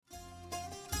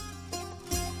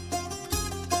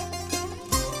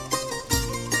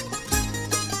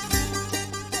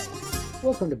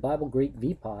Welcome to Bible Greek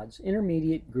VPod's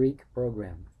Intermediate Greek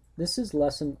program. This is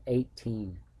lesson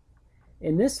 18.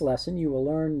 In this lesson you will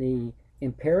learn the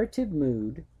imperative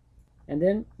mood, and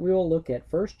then we will look at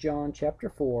 1 John chapter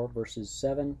 4 verses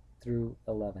 7 through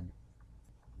 11.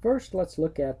 First, let's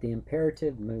look at the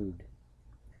imperative mood.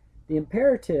 The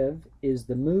imperative is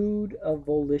the mood of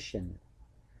volition,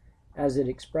 as it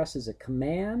expresses a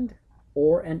command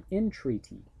or an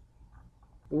entreaty.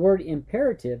 The word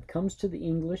imperative comes to the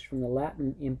English from the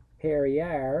Latin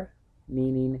imperare,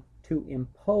 meaning to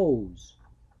impose,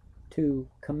 to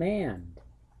command.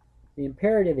 The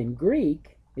imperative in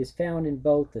Greek is found in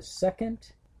both the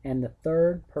second and the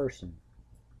third person.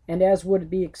 And as would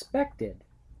be expected,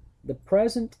 the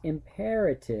present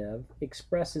imperative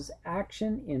expresses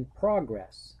action in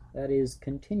progress, that is,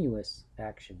 continuous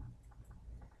action.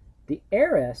 The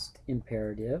aorist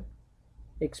imperative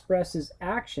expresses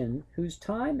action whose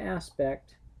time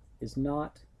aspect is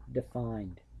not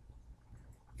defined.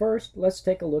 First, let's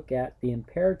take a look at the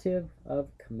imperative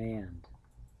of command.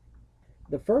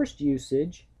 The first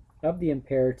usage of the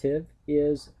imperative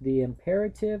is the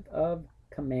imperative of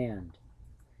command.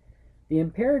 The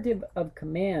imperative of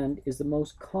command is the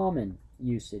most common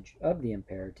usage of the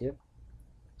imperative.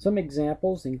 Some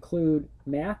examples include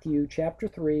Matthew chapter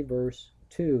 3 verse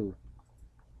 2.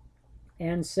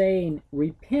 And saying,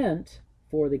 "Repent,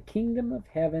 for the kingdom of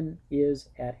heaven is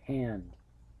at hand."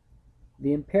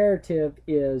 The imperative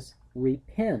is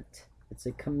repent. It's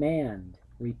a command.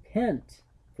 Repent,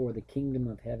 for the kingdom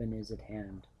of heaven is at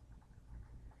hand.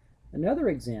 Another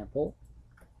example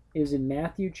is in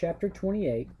Matthew chapter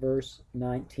 28, verse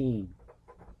 19.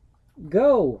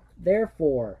 Go,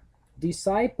 therefore,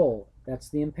 disciple. That's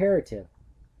the imperative.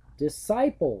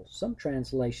 Disciple. Some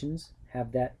translations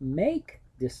have that make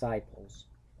disciples,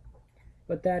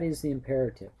 but that is the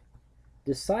imperative.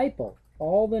 Disciple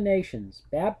all the nations,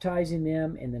 baptizing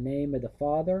them in the name of the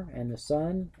Father and the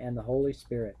Son and the Holy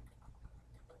Spirit.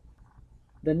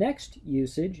 The next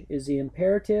usage is the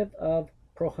imperative of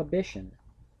prohibition.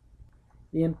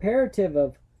 The imperative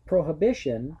of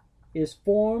prohibition is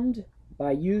formed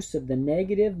by use of the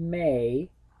negative may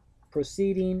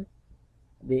preceding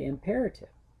the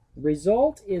imperative. The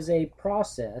result is a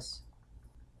process,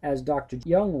 as Dr.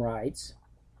 Young writes,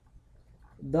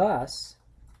 thus,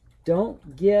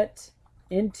 don't get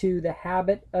into the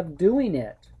habit of doing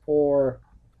it, or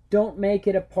don't make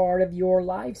it a part of your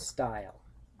lifestyle.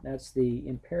 That's the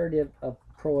imperative of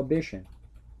prohibition.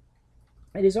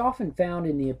 It is often found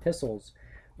in the epistles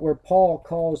where Paul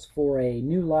calls for a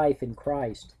new life in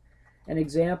Christ. An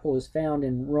example is found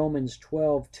in Romans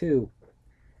 12:2.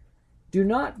 Do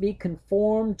not be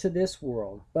conformed to this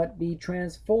world, but be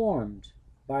transformed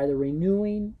by the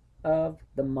renewing of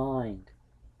the mind.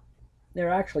 There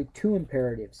are actually two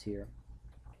imperatives here.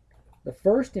 The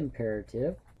first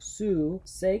imperative, su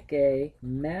seke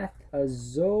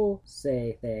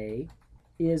methazosethe,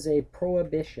 is a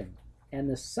prohibition, and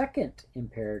the second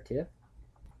imperative,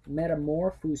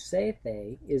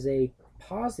 metamorphosethe, is a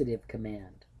positive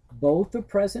command. Both are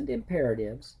present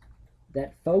imperatives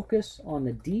that focus on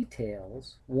the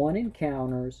details one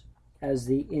encounters as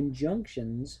the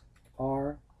injunctions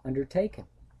are undertaken.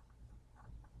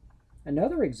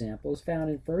 Another example is found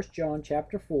in 1 John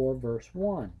chapter 4 verse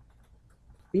 1.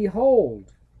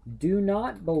 Behold, do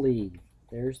not believe.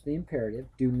 There's the imperative.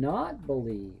 Do not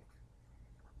believe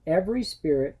every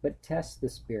spirit, but test the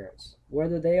spirits,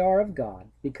 whether they are of God,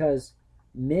 because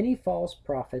many false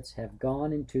prophets have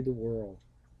gone into the world.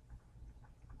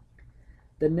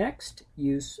 The next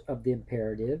use of the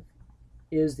imperative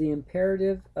is the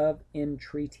imperative of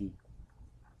entreaty.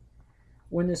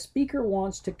 When the speaker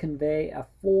wants to convey a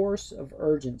force of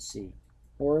urgency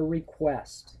or a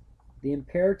request, the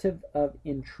imperative of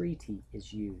entreaty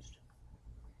is used.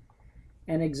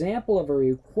 An example of a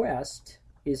request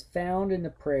is found in the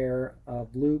prayer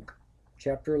of Luke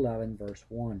chapter 11 verse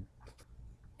 1.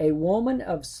 A woman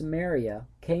of Samaria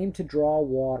came to draw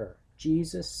water.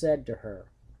 Jesus said to her,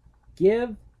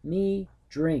 "Give me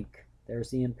drink." There's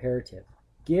the imperative.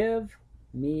 Give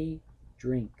me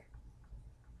drink.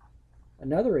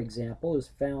 Another example is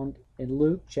found in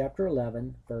Luke chapter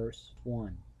 11, verse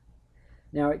 1.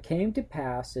 Now it came to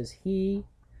pass as he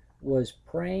was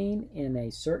praying in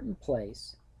a certain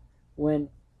place,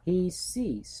 when he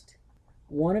ceased,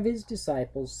 one of his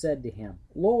disciples said to him,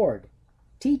 "Lord,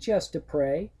 teach us to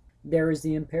pray." There is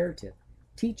the imperative.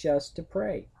 Teach us to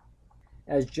pray,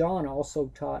 as John also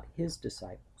taught his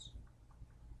disciples.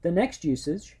 The next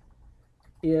usage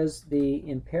is the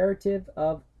imperative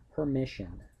of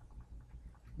permission.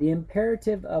 The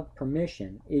imperative of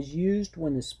permission is used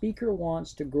when the speaker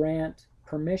wants to grant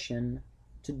permission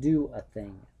to do a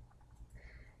thing.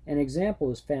 An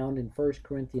example is found in 1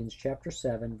 Corinthians chapter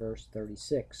 7, verse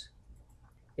 36.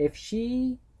 If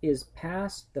she is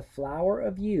past the flower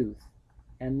of youth,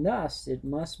 and thus it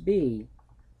must be,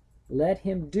 let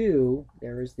him do,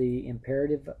 there is the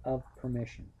imperative of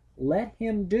permission. Let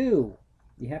him do,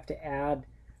 you have to add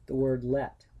the word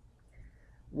let,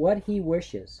 what he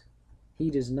wishes. He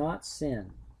does not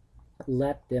sin.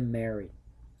 Let them marry.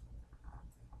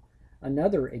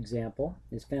 Another example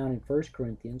is found in 1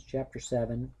 Corinthians chapter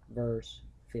 7, verse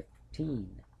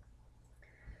 15.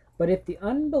 But if the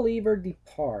unbeliever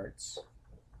departs,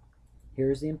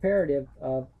 here's the imperative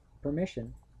of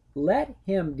permission, let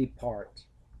him depart.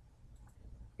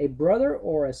 A brother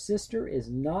or a sister is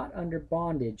not under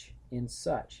bondage in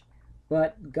such,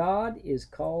 but God is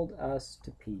called us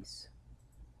to peace.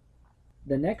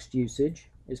 The next usage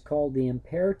is called the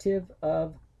imperative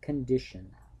of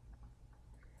condition.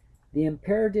 The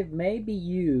imperative may be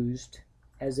used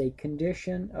as a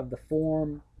condition of the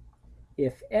form,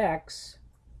 if X,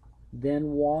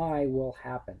 then Y will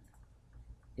happen.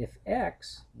 If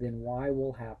X, then Y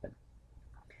will happen.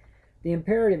 The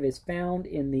imperative is found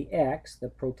in the X, the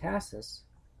protasis,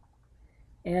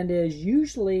 and is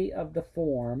usually of the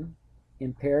form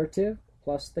imperative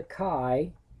plus the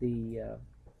chi, the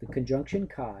conjunction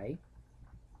chi,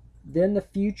 then the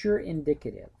future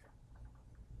indicative.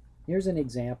 Here's an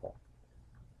example.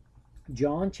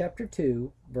 John chapter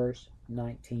 2, verse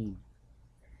 19.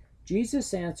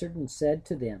 Jesus answered and said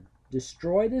to them,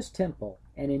 destroy this temple,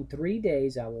 and in 3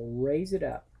 days I will raise it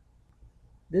up.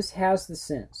 This has the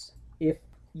sense, if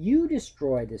you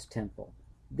destroy this temple,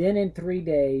 then in 3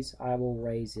 days I will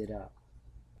raise it up.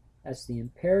 That's the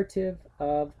imperative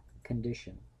of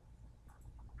condition.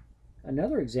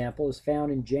 Another example is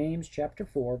found in James chapter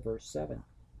 4, verse 7.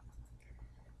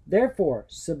 Therefore,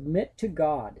 submit to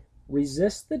God,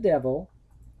 resist the devil,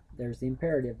 there's the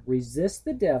imperative, resist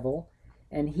the devil,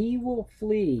 and he will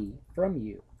flee from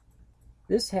you.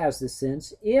 This has the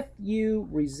sense, if you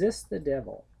resist the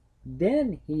devil,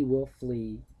 then he will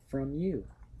flee from you.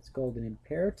 It's called an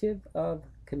imperative of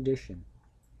condition.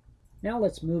 Now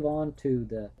let's move on to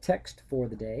the text for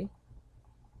the day.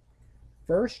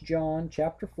 1 John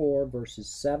chapter 4, verses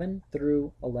 7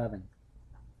 through 11.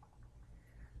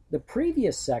 The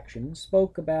previous section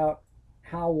spoke about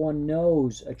how one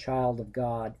knows a child of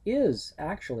God is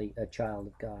actually a child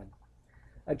of God.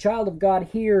 A child of God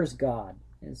hears God.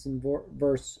 It's in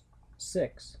verse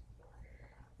 6.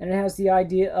 And it has the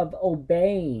idea of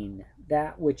obeying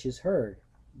that which is heard.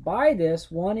 By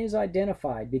this, one is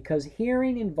identified because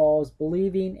hearing involves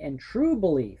believing, and true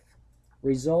belief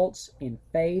results in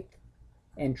faith,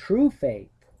 and true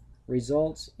faith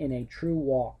results in a true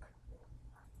walk.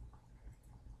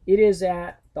 It is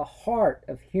at the heart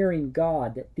of hearing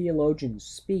God that theologians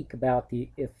speak about the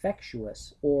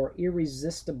effectuous or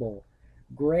irresistible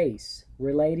grace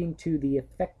relating to the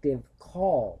effective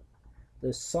call,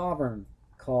 the sovereign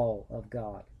call of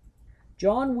God.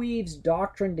 John weaves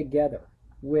doctrine together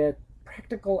with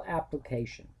practical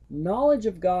application. Knowledge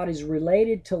of God is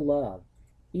related to love.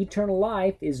 Eternal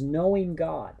life is knowing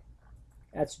God.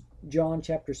 That's John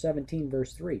chapter 17,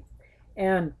 verse 3.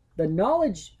 And the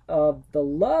knowledge of the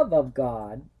love of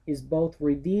God is both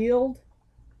revealed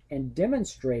and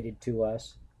demonstrated to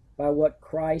us by what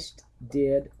Christ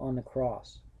did on the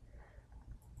cross.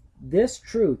 This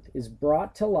truth is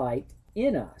brought to light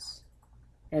in us,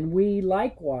 and we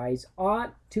likewise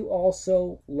ought to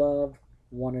also love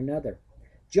one another.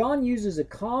 John uses a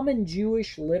common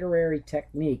Jewish literary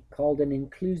technique called an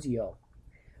inclusio,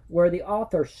 where the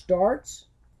author starts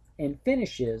and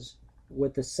finishes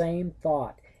with the same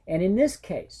thought, and in this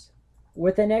case,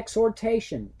 with an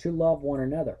exhortation to love one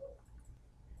another.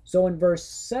 So in verse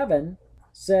 7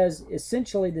 says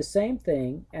essentially the same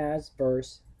thing as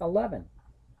verse 11.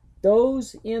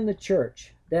 Those in the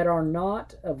church that are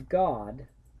not of God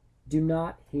do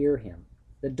not hear him.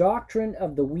 The doctrine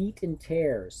of the wheat and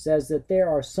tares says that there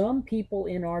are some people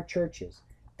in our churches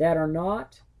that are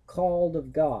not called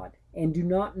of God and do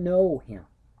not know him.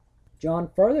 John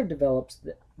further develops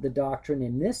the doctrine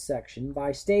in this section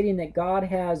by stating that God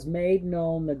has made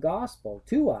known the gospel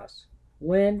to us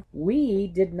when we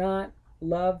did not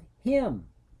love him.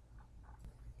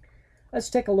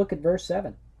 Let's take a look at verse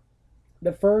 7.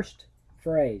 The first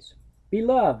phrase,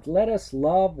 Beloved, let us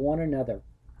love one another.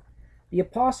 The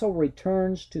apostle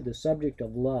returns to the subject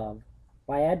of love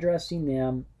by addressing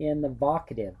them in the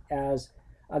vocative as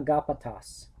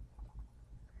agapatos.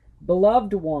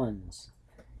 Beloved ones.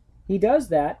 He does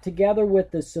that together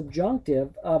with the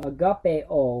subjunctive of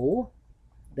agapeo,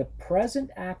 the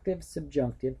present active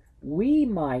subjunctive, we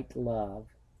might love.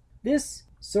 This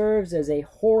serves as a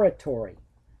hortatory,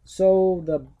 So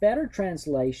the better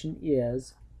translation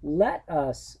is, let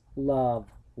us love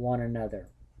one another.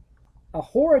 A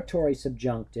hortatory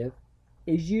subjunctive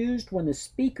is used when the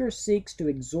speaker seeks to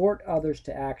exhort others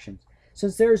to actions.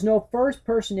 Since there is no first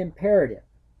person imperative,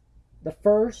 the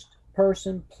first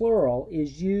person plural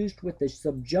is used with the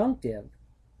subjunctive,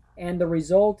 and the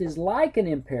result is like an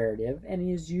imperative and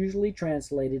is usually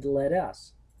translated let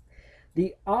us.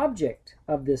 The object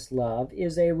of this love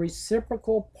is a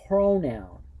reciprocal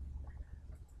pronoun,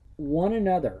 one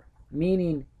another,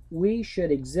 meaning we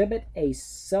should exhibit a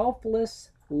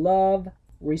selfless love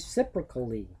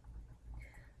reciprocally.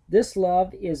 This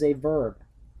love is a verb,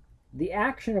 the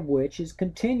action of which is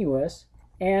continuous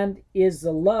and is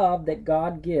the love that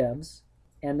God gives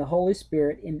and the Holy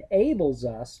Spirit enables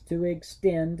us to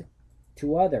extend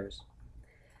to others.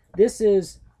 This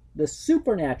is the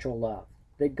supernatural love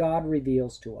that God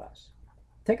reveals to us.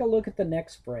 Take a look at the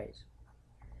next phrase.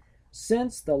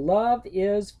 Since the love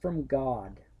is from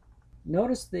God.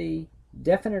 Notice the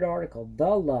definite article,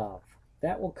 the love.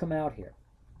 That will come out here.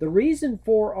 The reason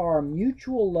for our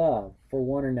mutual love for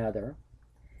one another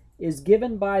is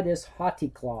given by this hoti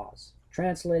clause,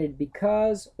 translated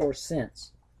because or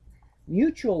since.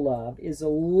 Mutual love is a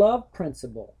love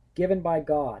principle given by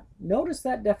God. Notice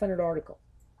that definite article.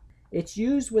 It's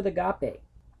used with agape,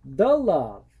 the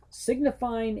love,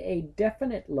 signifying a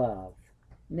definite love,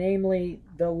 namely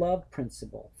the love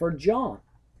principle. For John,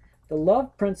 the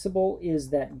love principle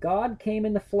is that God came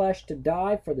in the flesh to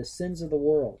die for the sins of the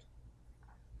world.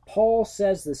 Paul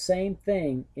says the same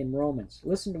thing in Romans.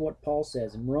 Listen to what Paul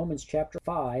says in Romans chapter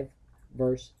 5,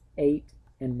 verse 8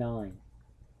 and 9.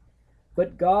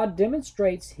 But God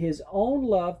demonstrates his own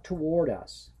love toward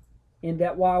us, in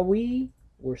that while we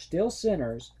were still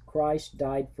sinners, Christ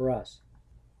died for us.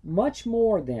 Much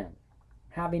more then,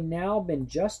 having now been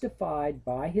justified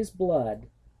by his blood,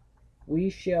 we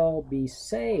shall be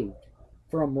saved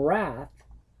from wrath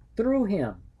through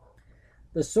him.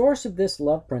 The source of this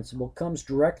love principle comes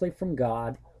directly from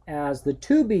God, as the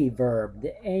to be verb,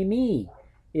 the eimi,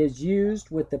 is used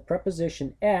with the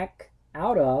preposition ek,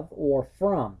 out of or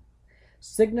from,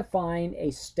 signifying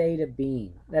a state of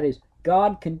being. That is,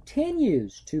 God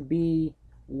continues to be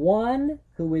one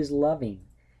who is loving,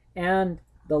 and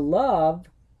the love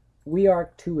we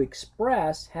are to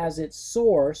express has its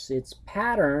source, its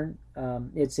pattern,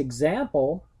 its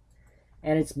example,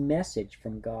 and its message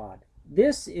from God.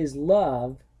 This is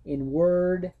love in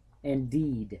word and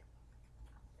deed.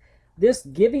 This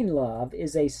giving love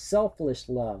is a selfless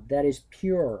love that is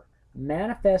pure,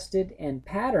 manifested and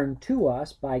patterned to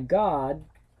us by God,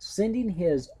 sending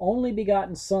his only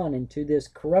begotten Son into this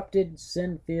corrupted,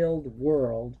 sin-filled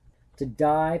world to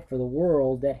die for the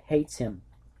world that hates him.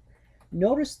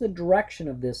 Notice the direction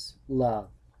of this love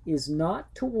is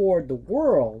not toward the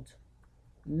world,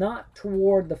 not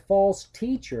toward the false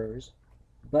teachers,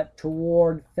 but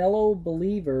toward fellow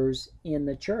believers in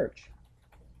the church.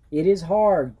 It is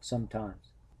hard sometimes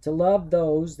to love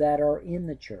those that are in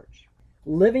the church.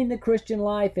 Living the Christian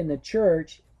life in the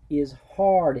church is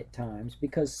hard at times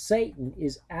because Satan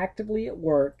is actively at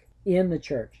work in the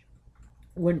church.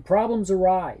 When problems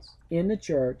arise in the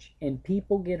church and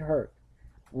people get hurt,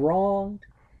 wronged,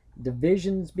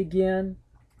 divisions begin,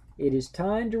 it is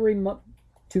time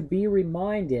to be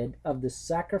reminded of the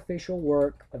sacrificial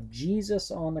work of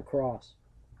Jesus on the cross.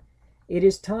 It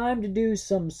is time to do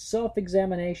some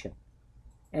self-examination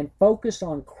and focus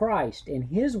on Christ and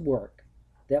his work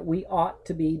that we ought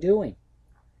to be doing.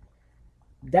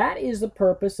 That is the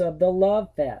purpose of the Love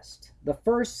Fest, the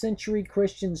first century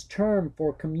Christians' term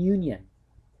for communion.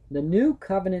 The New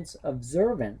Covenant's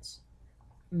observance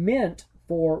meant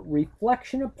for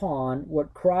reflection upon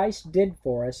what Christ did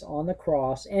for us on the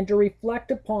cross and to reflect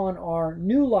upon our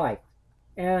new life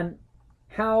and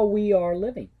how we are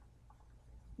living.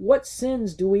 What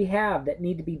sins do we have that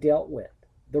need to be dealt with?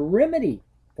 The remedy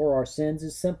for our sins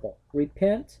is simple.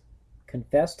 Repent,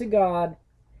 confess to God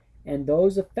and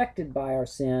those affected by our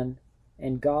sin,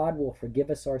 and God will forgive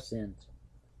us our sins,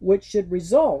 which should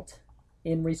result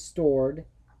in restored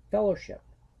fellowship.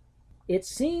 It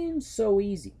seems so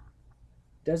easy,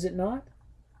 does it not?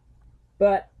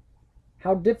 But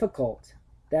how difficult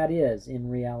that is in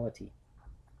reality.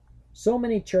 So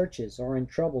many churches are in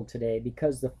trouble today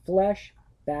because the flesh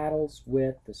battles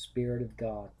with the Spirit of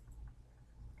God.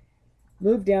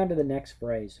 Move down to the next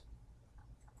phrase.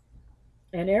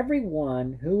 And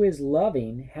everyone who is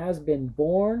loving has been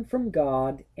born from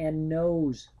God and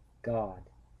knows God.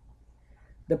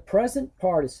 The present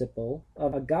participle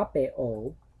of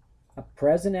agapeo, a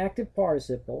present active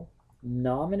participle,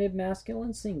 nominative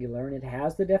masculine singular, and it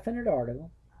has the definite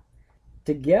article,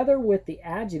 together with the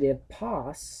adjective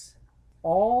pas,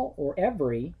 all or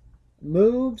every,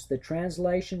 moves the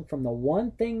translation from the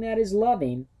one thing that is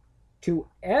loving to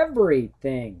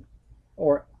everything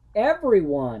or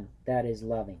everyone that is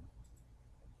loving.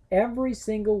 Every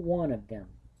single one of them.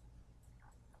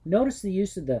 Notice the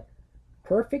use of the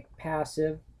perfect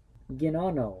passive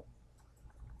ginono.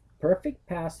 Perfect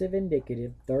passive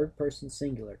indicative, third person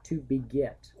singular, to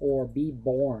beget or be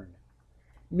born.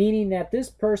 Meaning that this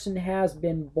person has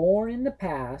been born in the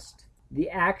past, the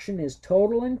action is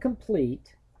total and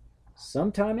complete,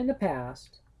 sometime in the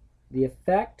past, the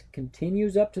effect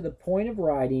continues up to the point of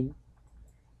writing,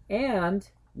 and,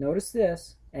 notice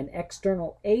this, an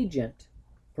external agent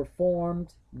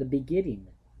performed the begetting.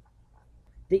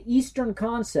 The Eastern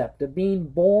concept of being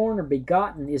born or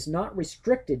begotten is not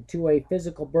restricted to a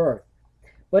physical birth,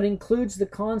 but includes the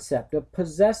concept of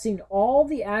possessing all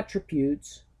the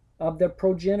attributes of the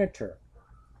progenitor.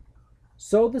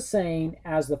 So the saying,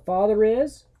 as the Father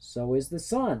is, so is the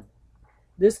Son.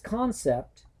 This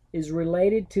concept is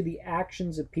related to the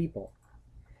actions of people.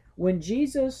 When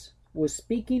Jesus was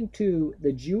speaking to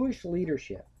the Jewish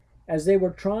leadership as they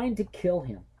were trying to kill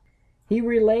him, he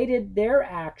related their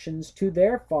actions to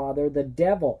their father, the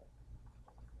devil.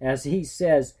 As he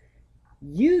says,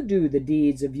 "You do the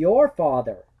deeds of your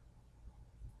father."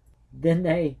 Then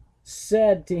they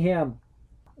said to him,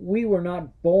 "We were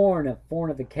not born of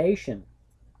fornication.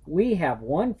 We have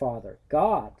one Father,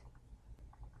 God."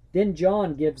 Then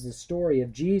John gives the story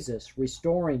of Jesus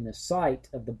restoring the sight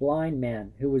of the blind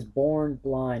man who was born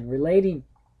blind, relating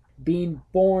being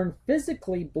born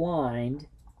physically blind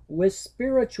with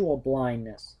spiritual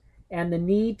blindness and the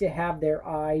need to have their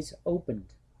eyes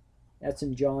opened. That's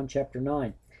in John chapter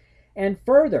 9. And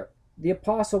further, the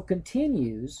apostle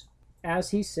continues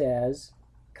as he says,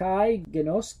 "Kai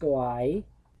gnoskoi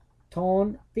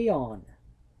ton theon,"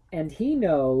 and he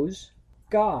knows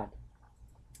God.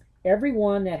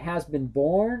 Everyone that has been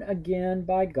born again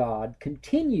by God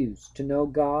continues to know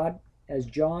God. As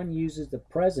John uses the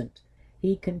present,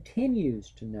 he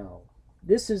continues to know.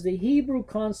 This is the Hebrew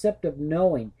concept of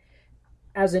knowing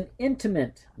as an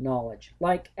intimate knowledge,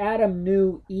 like Adam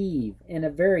knew Eve in a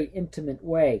very intimate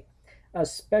way, a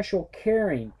special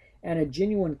caring and a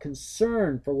genuine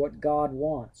concern for what God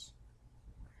wants.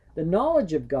 The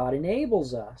knowledge of God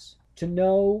enables us to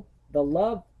know the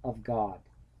love of God.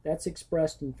 That's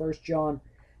expressed in 1 John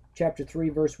chapter 3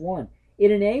 verse 1.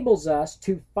 It enables us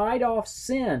to fight off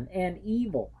sin and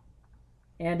evil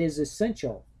and is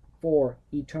essential for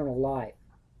eternal life.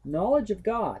 Knowledge of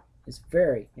God is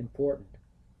very important.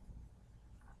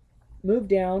 Move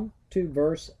down to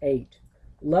verse 8.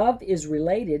 Love is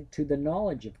related to the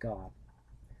knowledge of God.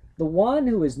 The one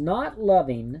who is not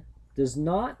loving does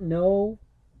not know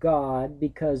God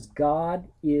because God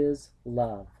is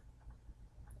love.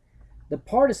 The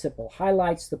participle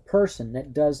highlights the person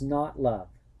that does not love,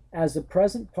 as the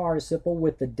present participle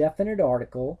with the definite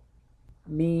article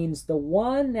means the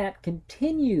one that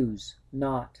continues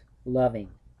not loving.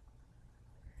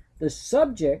 The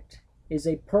subject is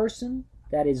a person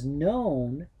that is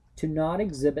known to not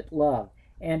exhibit love,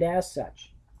 and as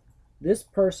such, this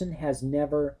person has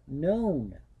never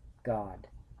known God.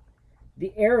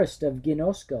 The aorist of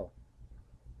ginosko,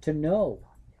 to know,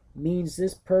 means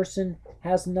this person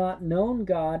has not known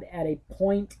God at a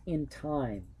point in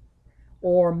time,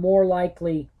 or more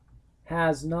likely,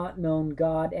 has not known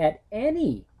God at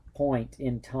any point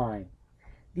in time.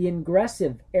 The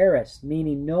ingressive aorist,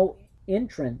 meaning no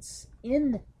entrance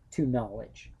into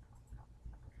knowledge.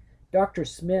 Dr.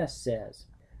 Smith says,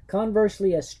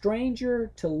 conversely, a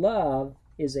stranger to love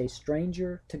is a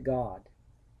stranger to God.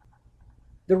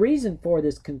 The reason for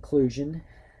this conclusion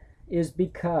is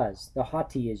because the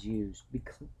hoti is used,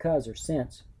 because or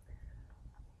since.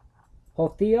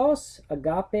 Hotheos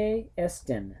agape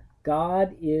estin,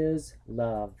 God is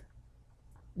love.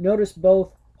 Notice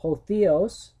both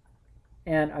hotheos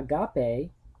and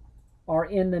agape are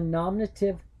in the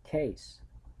nominative case.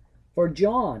 For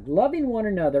John, loving one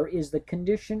another is the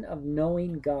condition of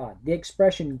knowing God. The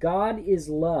expression God is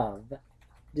love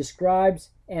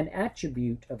describes an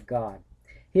attribute of God.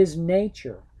 His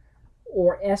nature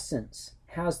or essence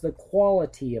has the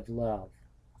quality of love.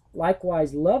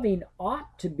 Likewise, loving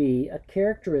ought to be a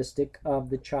characteristic of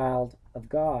the child of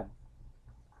God.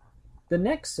 The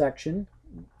next section,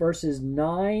 verses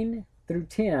 9 through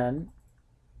 10,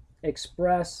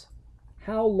 express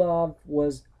how love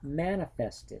was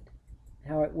manifested,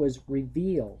 how it was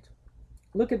revealed.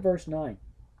 Look at verse 9,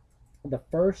 the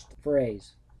first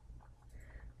phrase.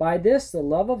 By this the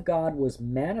love of God was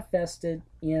manifested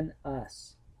in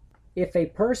us. If a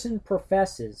person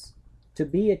professes to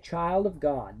be a child of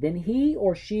God, then he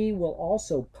or she will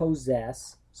also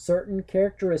possess certain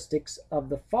characteristics of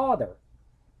the Father.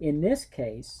 In this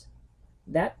case,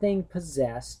 that thing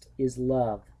possessed is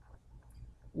love.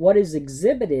 What is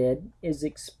exhibited is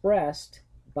expressed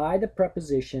by the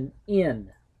preposition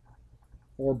in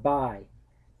or by,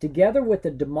 together with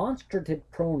the demonstrative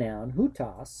pronoun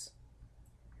hutas,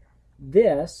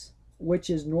 this, which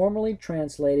is normally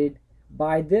translated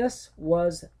by this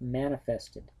was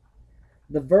manifested.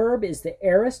 The verb is the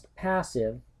aorist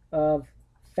passive of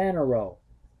phanero,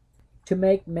 to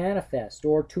make manifest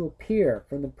or to appear,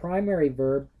 from the primary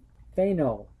verb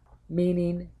pheno,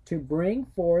 meaning to bring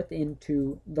forth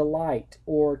into the light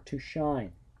or to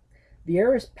shine. The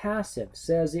aorist passive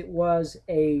says it was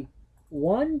a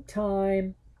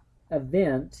one-time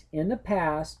event in the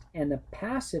past, and the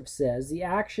passive says the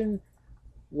action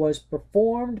was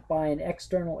performed by an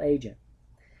external agent.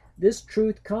 This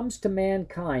truth comes to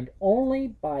mankind only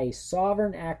by a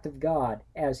sovereign act of God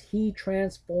as He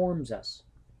transforms us,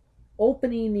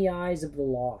 opening the eyes of the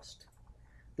lost.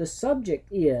 The subject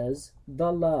is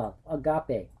the love,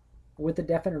 agape, with a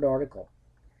definite article.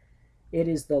 It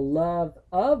is the love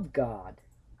of God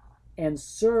and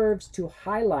serves to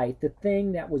highlight the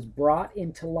thing that was brought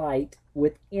into light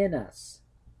within us.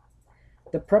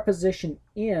 The preposition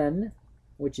in,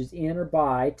 which is in or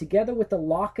by, together with the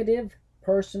locative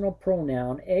personal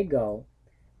pronoun ego,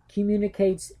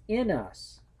 communicates in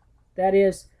us. That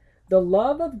is, the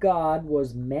love of God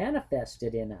was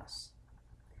manifested in us.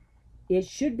 It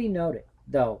should be noted,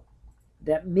 though,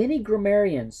 that many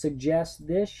grammarians suggest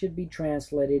this should be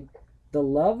translated, the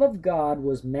love of God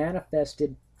was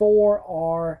manifested for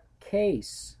our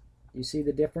case. You see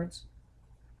the difference?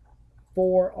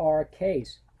 For our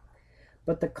case.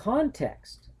 But the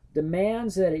context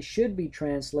demands that it should be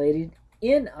translated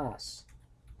in us.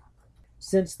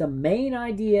 Since the main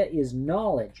idea is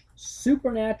knowledge,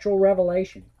 supernatural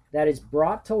revelation that is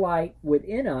brought to light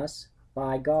within us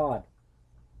by God.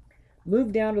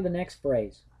 Move down to the next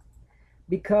phrase.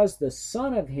 Because the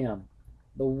Son of Him,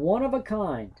 the one of a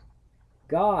kind,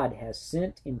 God has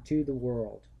sent into the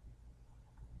world.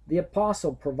 The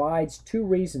apostle provides two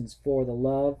reasons for the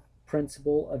love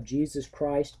principle of Jesus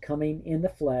Christ coming in the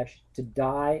flesh to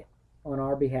die on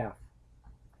our behalf.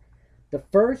 The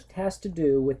first has to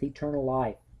do with eternal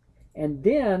life. And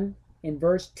then, in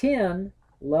verse 10,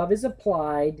 love is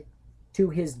applied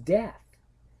to His death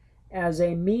as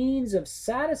a means of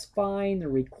satisfying the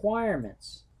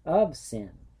requirements of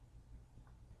sin.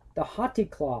 The hati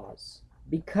clause,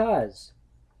 because,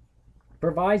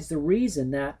 provides the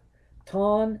reason that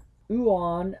ton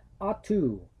uon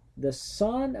atu, the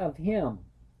Son of Him,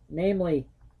 namely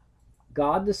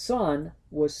God the Son,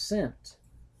 was sent.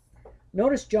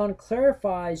 Notice John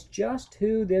clarifies just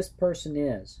who this person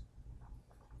is.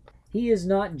 He is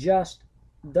not just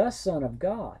the Son of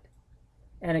God,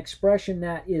 an expression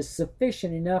that is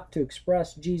sufficient enough to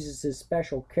express Jesus'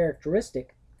 special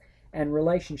characteristic and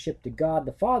relationship to God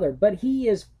the Father, but He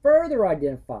is further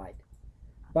identified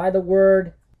by the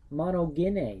word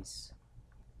monogenes.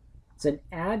 It's an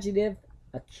adjective,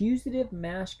 accusative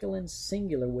masculine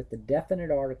singular with the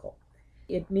definite article.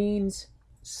 It means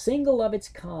single of its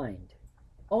kind,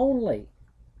 only.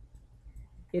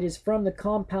 It is from the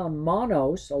compound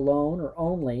monos, alone or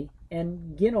only,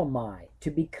 and ginomai,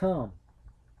 to become.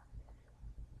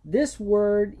 This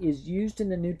word is used in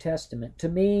the New Testament to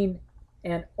mean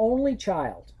an only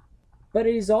child, but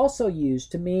it is also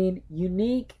used to mean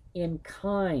unique in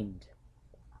kind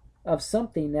of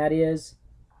something that is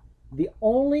the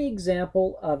only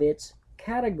example of its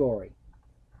category.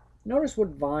 Notice what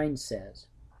Vine says.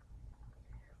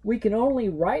 We can only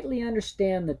rightly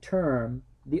understand the term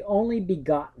the only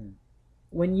begotten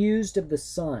when used of the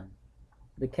Son,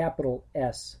 the capital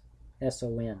S,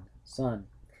 S-O-N, Son,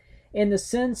 in the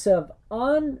sense of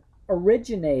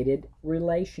unoriginated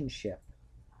relationship.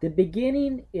 The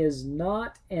beginning is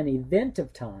not an event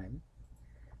of time,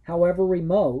 however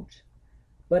remote,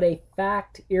 but a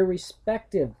fact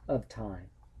irrespective of time.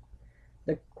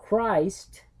 The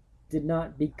Christ did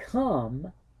not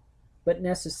become, but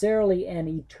necessarily and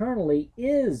eternally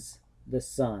is the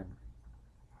Son.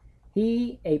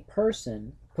 He, a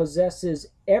person, possesses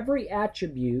every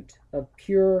attribute of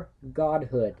pure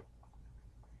godhood.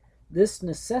 This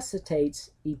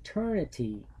necessitates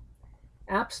eternity,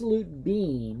 absolute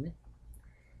being.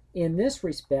 In this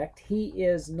respect, He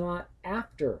is not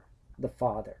after the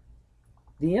Father.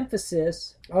 The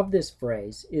emphasis of this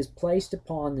phrase is placed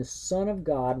upon the Son of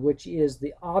God, which is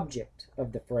the object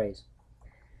of the phrase.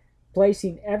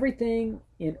 Placing everything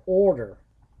in order,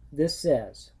 this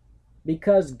says,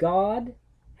 because God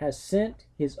has sent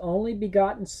his only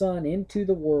begotten Son into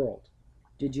the world.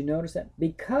 Did you notice that?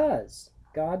 Because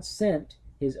God sent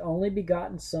his only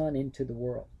begotten Son into the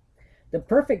world. The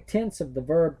perfect tense of the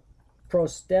verb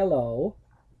prostello,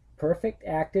 perfect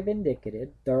active indicative,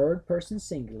 third person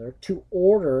singular, to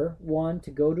order one to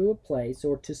go to a place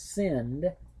or to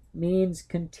send, means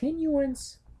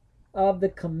continuance of the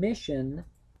commission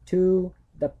to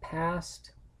the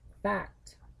past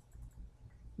fact.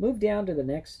 Move down to the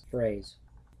next phrase.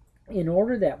 In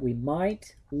order that we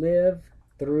might live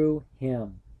through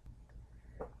him.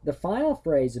 The final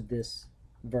phrase of this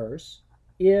verse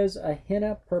is a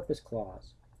hina purpose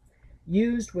clause,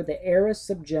 used with the aorist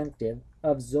subjunctive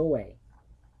of zoe,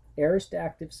 aorist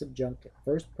active subjunctive,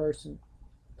 first person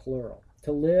plural,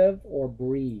 to live or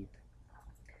breathe.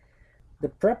 The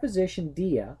preposition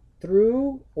dia,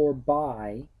 through or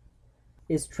by,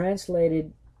 is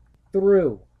translated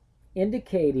through,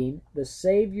 indicating the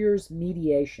Savior's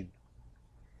mediation.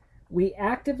 We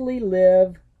actively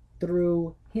live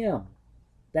through him.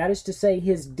 That is to say,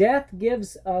 his death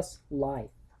gives us life,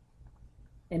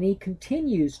 and he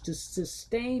continues to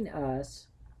sustain us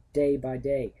day by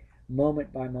day,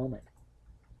 moment by moment.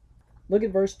 Look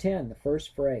at verse 10, the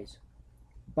first phrase.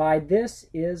 By this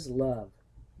is love.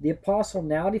 The apostle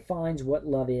now defines what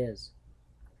love is.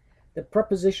 The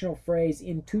prepositional phrase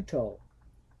in tuto,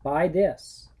 by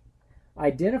this,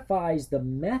 identifies the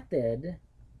method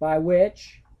by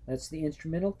which, that's the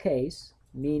instrumental case,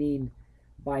 meaning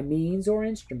by means or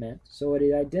instrument, so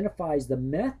it identifies the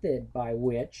method by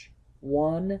which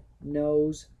one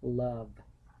knows love.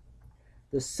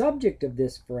 The subject of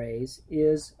this phrase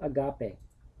is agape,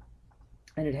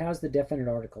 and it has the definite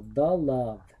article, the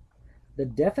love. The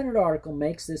definite article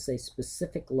makes this a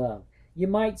specific love. You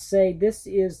might say this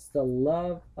is the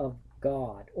love of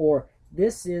God, or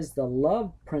this is the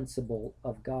love principle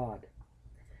of God.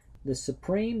 The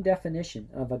supreme definition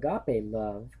of agape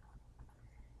love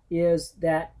is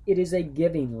that it is a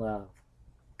giving love.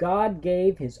 God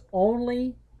gave his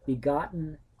only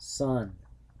begotten Son.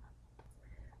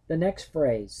 The next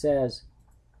phrase says,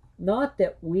 not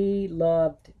that we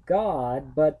loved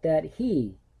God, but that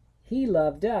he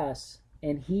loved us,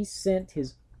 and he sent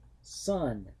his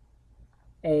Son,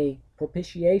 a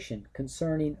propitiation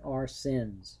concerning our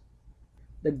sins.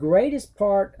 The greatest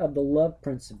part of the love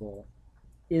principle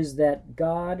is that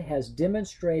God has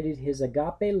demonstrated his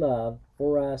agape love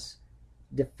for us,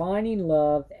 defining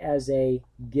love as a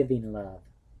giving love.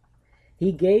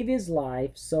 He gave his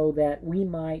life so that we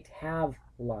might have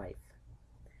life.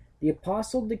 The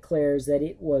apostle declares that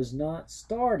it was not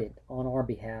started on our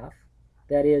behalf,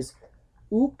 that is,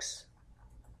 ux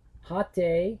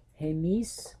hate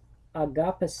hemis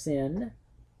agapesin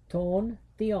ton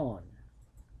theon,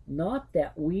 not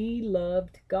that we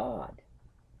loved God,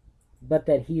 but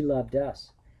that he loved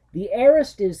us. The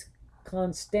aorist is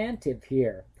constantive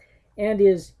here and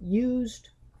is used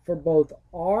for both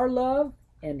our love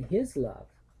and his love,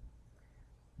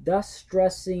 thus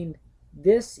stressing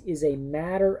this is a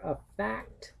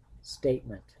matter-of-fact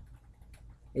statement.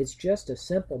 It's just a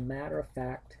simple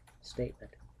matter-of-fact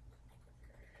statement.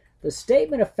 The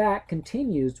statement of fact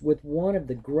continues with one of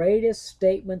the greatest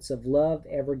statements of love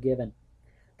ever given.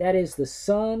 That is, the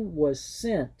Son was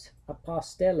sent,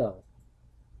 apostello,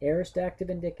 aorist active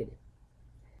indicative,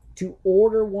 to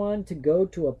order one to go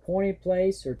to a appointed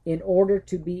place or in order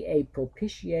to be a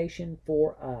propitiation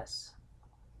for us.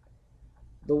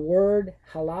 The word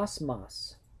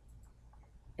halasmas,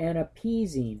 an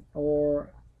appeasing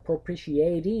or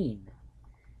propitiating,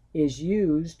 is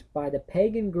used by the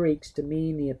pagan Greeks to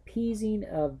mean the appeasing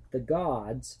of the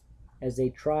gods as they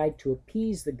tried to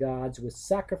appease the gods with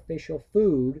sacrificial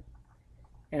food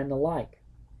and the like.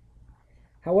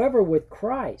 However, with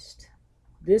Christ,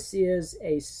 this is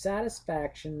a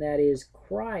satisfaction that is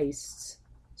Christ's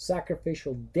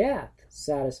sacrificial death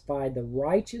satisfied the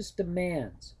righteous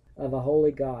demands of a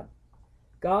holy God.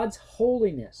 God's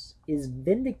holiness is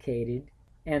vindicated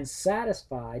and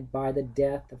satisfied by the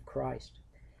death of Christ.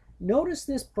 Notice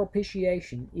this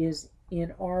propitiation is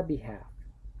in our behalf,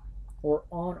 or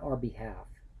on our behalf.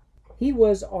 He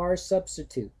was our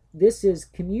substitute. This is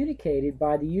communicated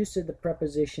by the use of the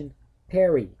preposition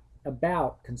peri,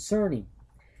 about, concerning,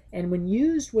 and when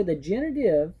used with a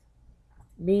genitive,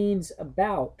 means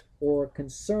about, or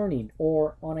concerning,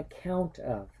 or on account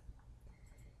of.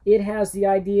 It has the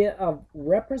idea of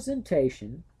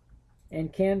representation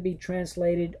and can be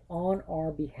translated on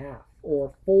our behalf,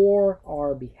 or for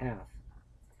our behalf,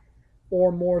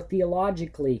 or more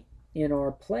theologically, in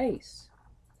our place.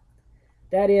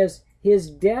 That is, his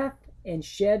death and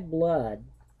shed blood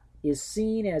is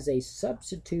seen as a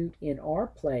substitute in our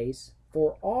place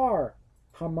for our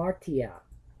hamartia,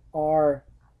 our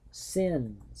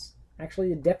sins.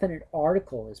 Actually, the definite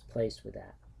article is placed with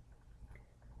that.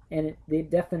 And the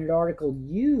definite article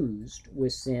used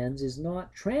with sins is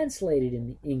not translated in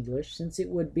the English since it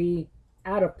would be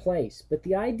out of place. But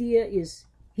the idea is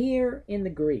here in the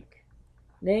Greek,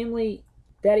 namely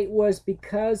that it was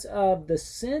because of the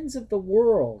sins of the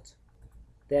world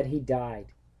that he died.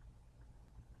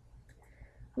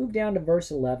 Move down to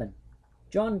verse 11.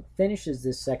 John finishes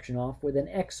this section off with an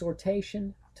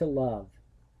exhortation to love.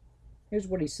 Here's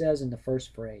what he says in the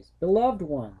first phrase. Beloved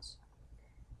ones,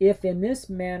 if in this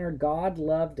manner God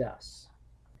loved us,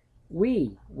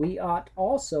 we ought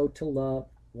also to love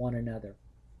one another.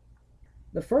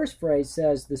 The first phrase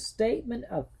says the statement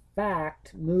of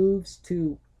fact moves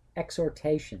to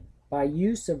exhortation by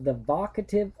use of the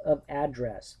vocative of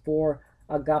address for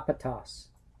agapetos.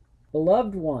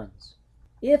 Beloved ones,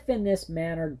 if in this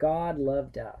manner God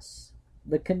loved us.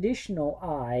 The conditional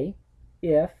I,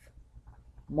 if,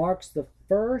 marks the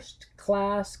first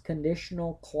class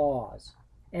conditional clause,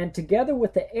 and together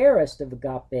with the aorist of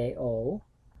agapeo,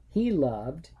 he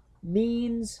loved,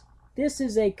 means this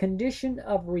is a condition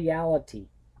of reality.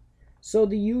 So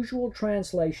the usual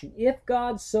translation, if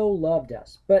God so loved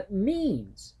us, but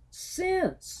means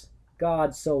since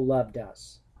God so loved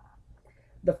us.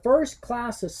 The first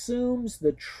class assumes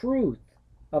the truth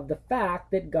of the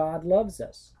fact that God loves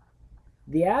us.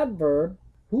 The adverb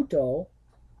huto,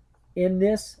 in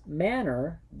this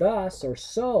manner, thus or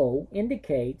so,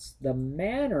 indicates the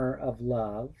manner of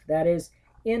love, that is,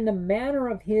 in the manner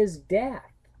of his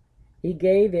death. He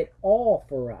gave it all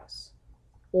for us,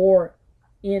 or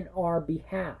in our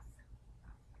behalf.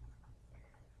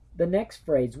 The next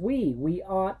phrase, we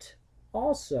ought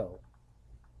also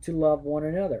to love one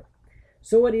another.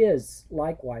 So it is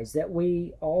likewise that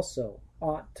we also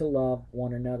ought to love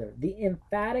one another. The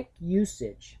emphatic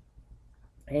usage,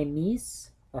 emis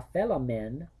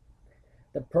aphelamen,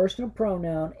 the personal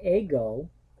pronoun ego,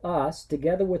 us,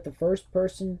 together with the first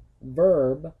person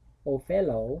verb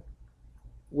ophelo,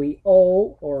 we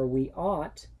owe or we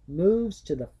ought, moves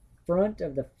to the front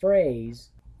of the phrase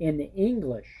in the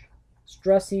English,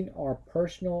 stressing our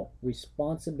personal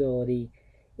responsibility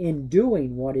in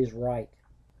doing what is right.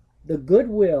 The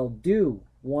goodwill due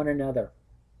one another.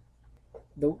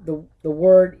 The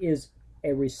word is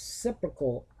a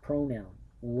reciprocal pronoun,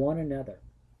 one another.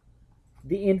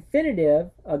 The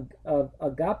infinitive of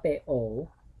agapeo,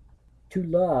 to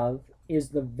love, is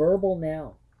the verbal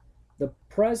noun. The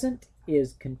present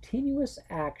is continuous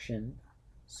action,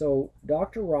 so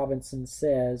Dr. Robinson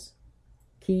says,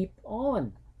 keep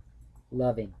on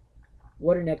loving.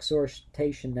 What an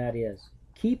exhortation that is.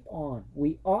 Keep on.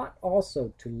 We ought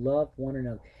also to love one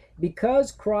another.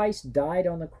 Because Christ died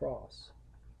on the cross,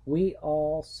 we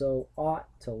also ought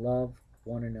to love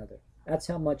one another. That's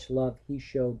how much love he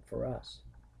showed for us.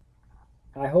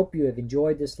 I hope you have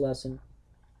enjoyed this lesson.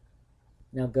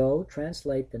 Now go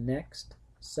translate the next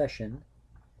session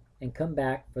and come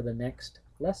back for the next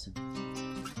lesson.